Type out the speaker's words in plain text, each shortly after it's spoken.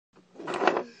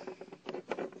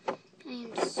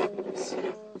so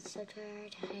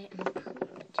tired. I am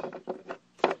pooped.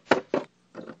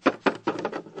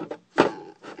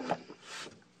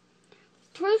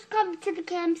 Please come to the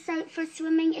campsite for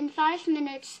swimming in 5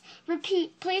 minutes.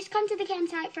 Repeat, please come to the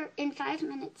campsite in 5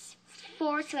 minutes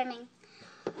for swimming.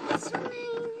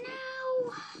 Swimming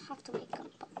now. I have to wake up.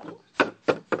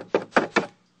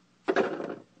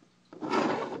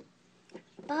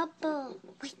 Bubble,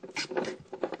 wake up.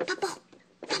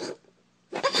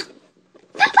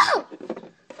 Bubble.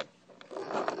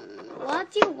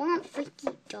 What do you want, freaky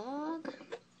dog?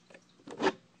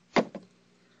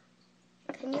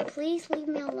 Can you please leave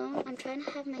me alone? I'm trying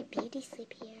to have my beauty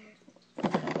sleep here.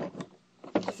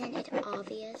 Isn't it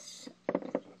obvious?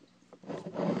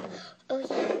 Oh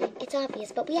yeah, it's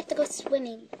obvious, but we have to go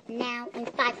swimming now in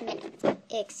 5 minutes.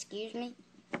 Excuse me?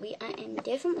 I am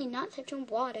definitely not touching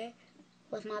water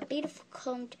with my beautiful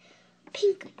combed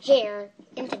pink hair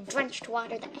into drenched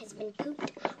water that has been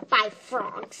pooped by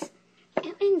frogs.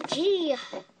 OMG.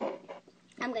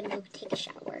 I'm gonna go take a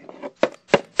shower.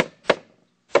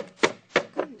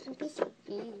 Don't be so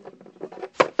mean.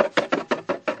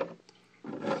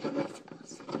 What am I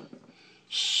supposed to do?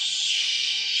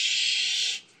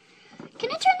 Shh.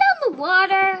 Can I turn down the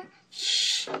water?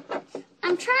 Shh.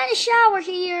 I'm trying to shower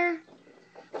here.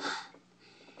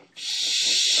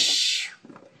 Shh.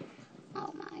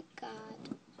 Oh my God.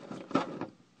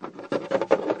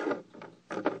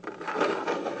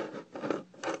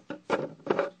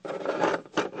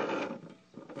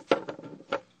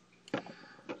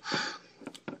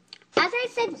 As I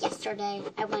said yesterday,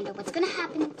 I wonder what's going to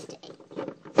happen today.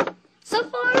 So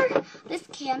far, this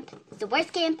camp is the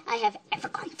worst camp I have ever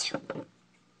gone to.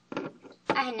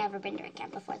 I had never been to a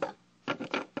camp before, though.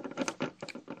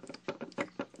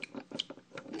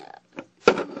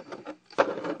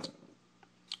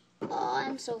 Oh,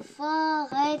 I'm so full.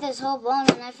 I ate this whole bone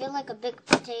and I feel like a big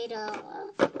potato.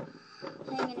 I'm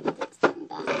going to put this thing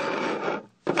back.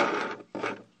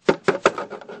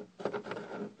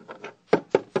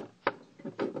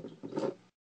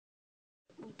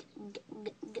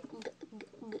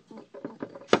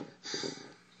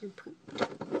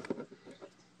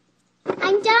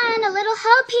 I'm done. A little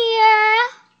help here.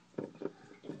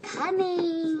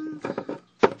 Coming.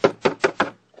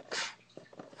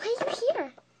 Why are you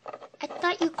here? I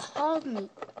thought you called me.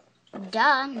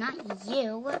 Duh, not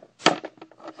you.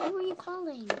 Who were you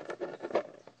calling?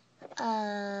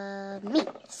 Me.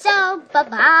 So,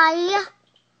 bye-bye.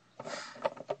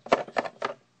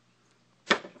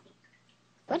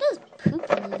 What does poop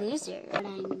loser what I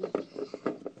mean?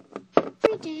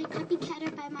 Every day,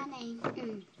 copycatter by my name. I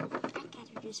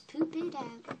gotta just poop it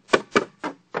out.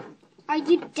 Are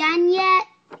you done yet?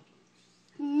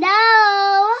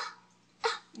 No!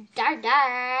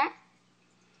 Dar.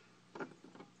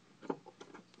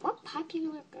 What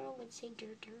popular girl would say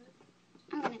dar?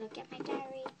 I'm gonna go get my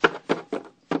diary.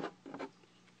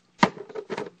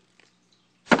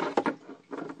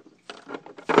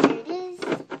 There it is.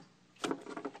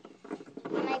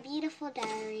 My beautiful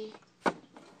diary.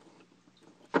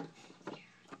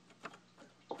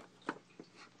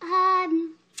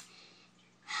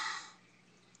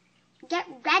 Get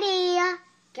ready.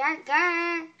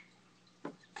 Grr.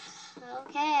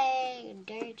 Okay.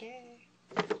 Dar.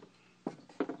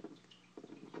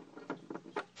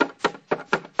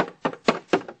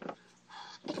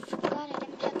 I forgot I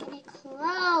didn't pack any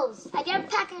clothes. I didn't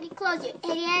pack any clothes, you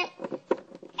idiot.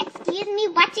 Excuse me,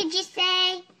 what did you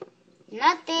say?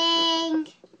 Nothing.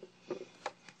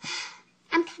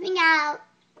 I'm coming out.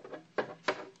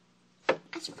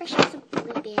 As fresh as a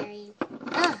blueberry.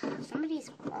 Ugh, somebody's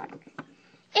water.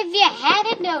 If you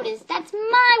hadn't noticed, that's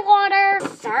my water.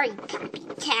 Sorry,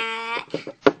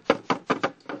 copycat.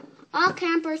 All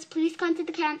campers, please come to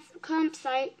the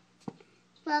campsite.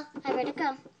 Well, I better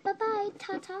go. Bye-bye,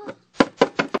 ta-ta.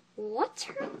 What's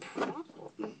her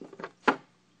problem?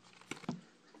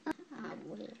 I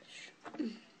wish.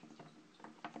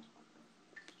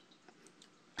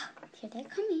 Here they're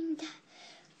coming.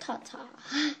 Ta-ta.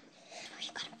 Oh,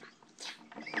 you gotta run.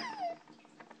 Yeah.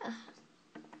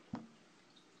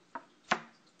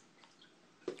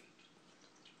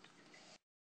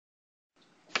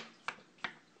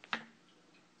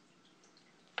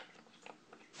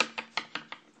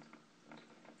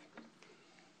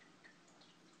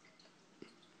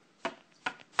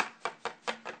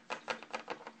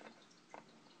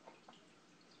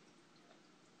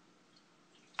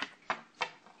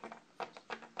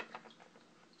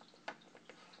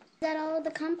 Is that all the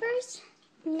campers?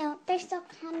 No, they're still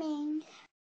coming.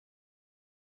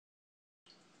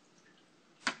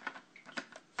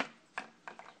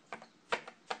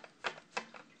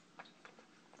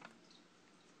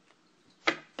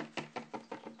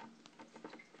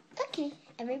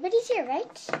 Everybody's here,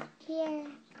 right? Here,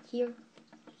 here,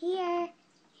 here,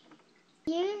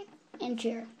 here, and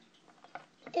here.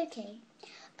 Okay.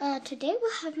 Today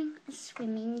we're having a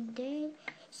swimming day.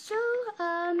 So,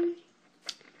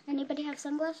 anybody have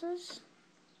sunglasses?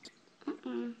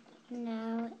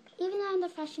 No. Even though I'm the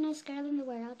fashionest girl in the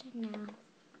world, no.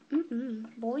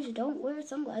 Boys don't wear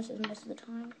sunglasses most of the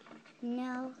time.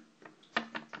 No.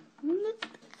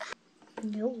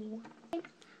 No.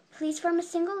 Please form a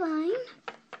single line.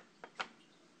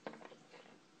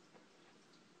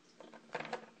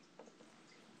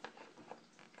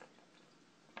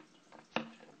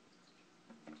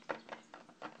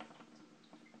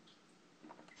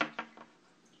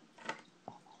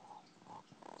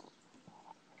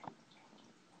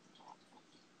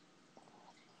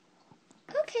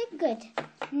 Okay, good.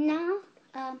 Now,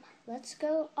 let's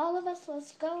go. All of us,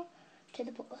 let's go to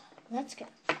the pool. Let's go.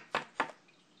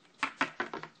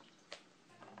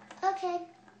 Okay,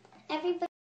 everybody.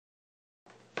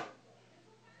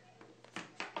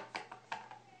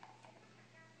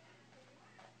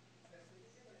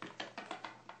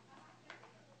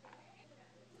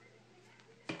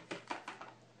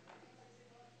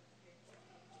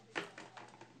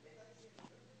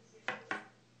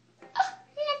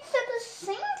 Next to the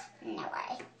sink? No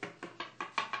way.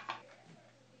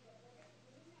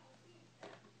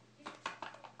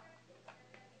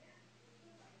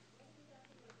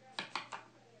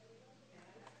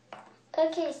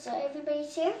 Okay, so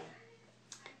everybody's here?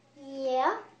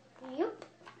 Yeah. Yup.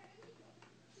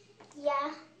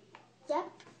 Yeah. Yep.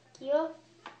 Yup.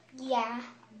 Yeah.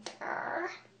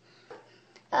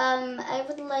 I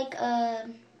would like,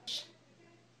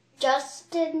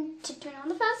 Justin to turn on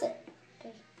the faucet.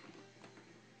 Okay.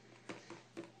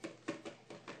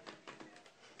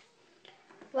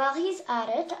 While he's at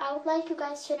it, I would like you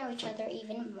guys to know each other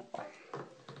even more.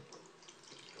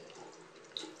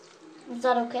 Is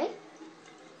that okay?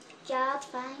 Yeah, it's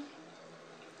fine.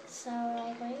 So,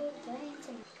 like, what are you doing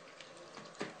to me?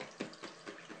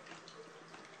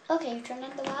 Okay, you turned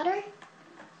on the water?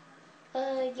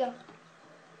 Yeah.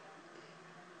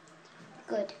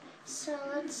 Good. So,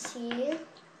 let's see. If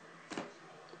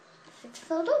it's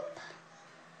filled up.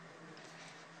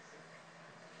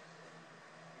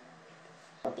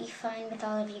 I'll be fine with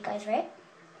all of you guys, right?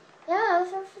 Yeah,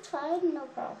 if it's fine, no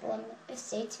problem. It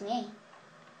suits me.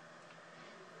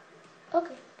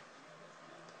 Okay.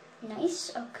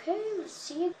 Nice. Okay, let's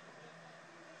see.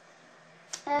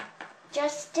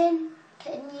 Justin,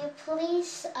 can you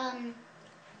please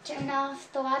turn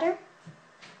off the water?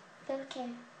 Okay.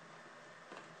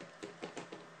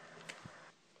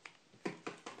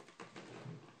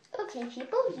 Okay,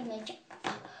 people, you may jump.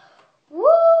 Woo!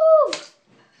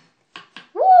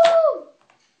 Woo!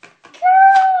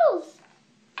 Girls!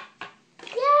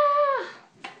 Yeah!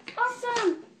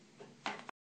 Awesome!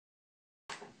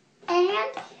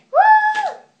 And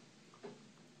woo!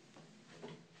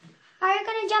 Are you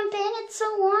gonna jump in? It's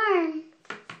so warm.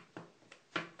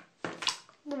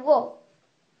 Whoa.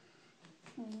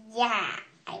 Yeah,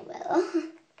 I will.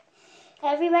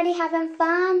 Everybody having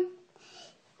fun?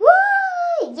 Woo!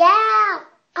 Yeah!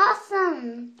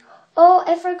 Awesome! Oh,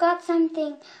 I forgot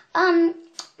something.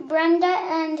 Brenda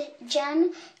and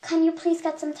Jen, can you please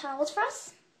get some towels for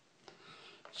us?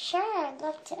 Sure, I'd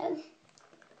love to.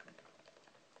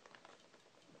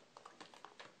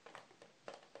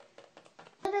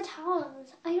 Where are the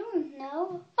towels? I don't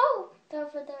know. Oh, they're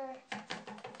over there.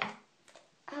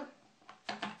 Oh.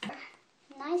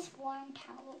 Nice warm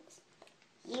towels.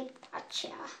 You betcha.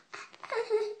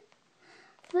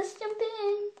 Let's jump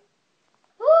in.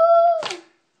 Woo!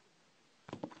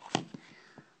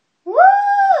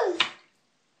 Woo!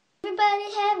 Everybody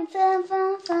having fun,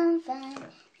 fun, fun, fun.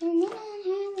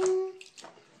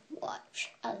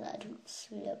 Watch as I do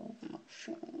slow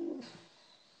motion.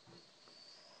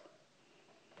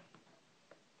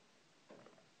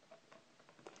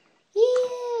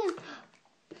 Yeah!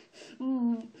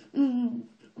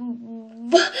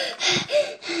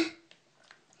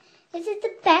 This is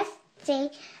the best day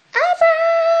ever!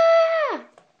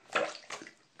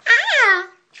 Ah!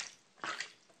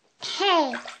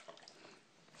 Hey!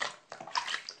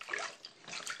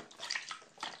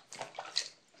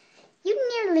 You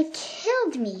nearly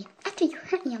killed me after you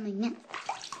hurt me on my mouth.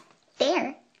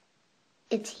 There.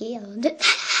 It's healed.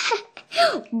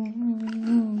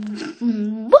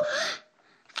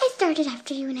 I started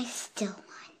after you and I still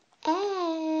won.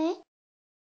 Hey.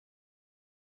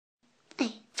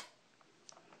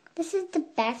 This is the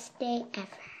best day ever.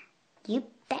 You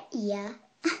bet ya.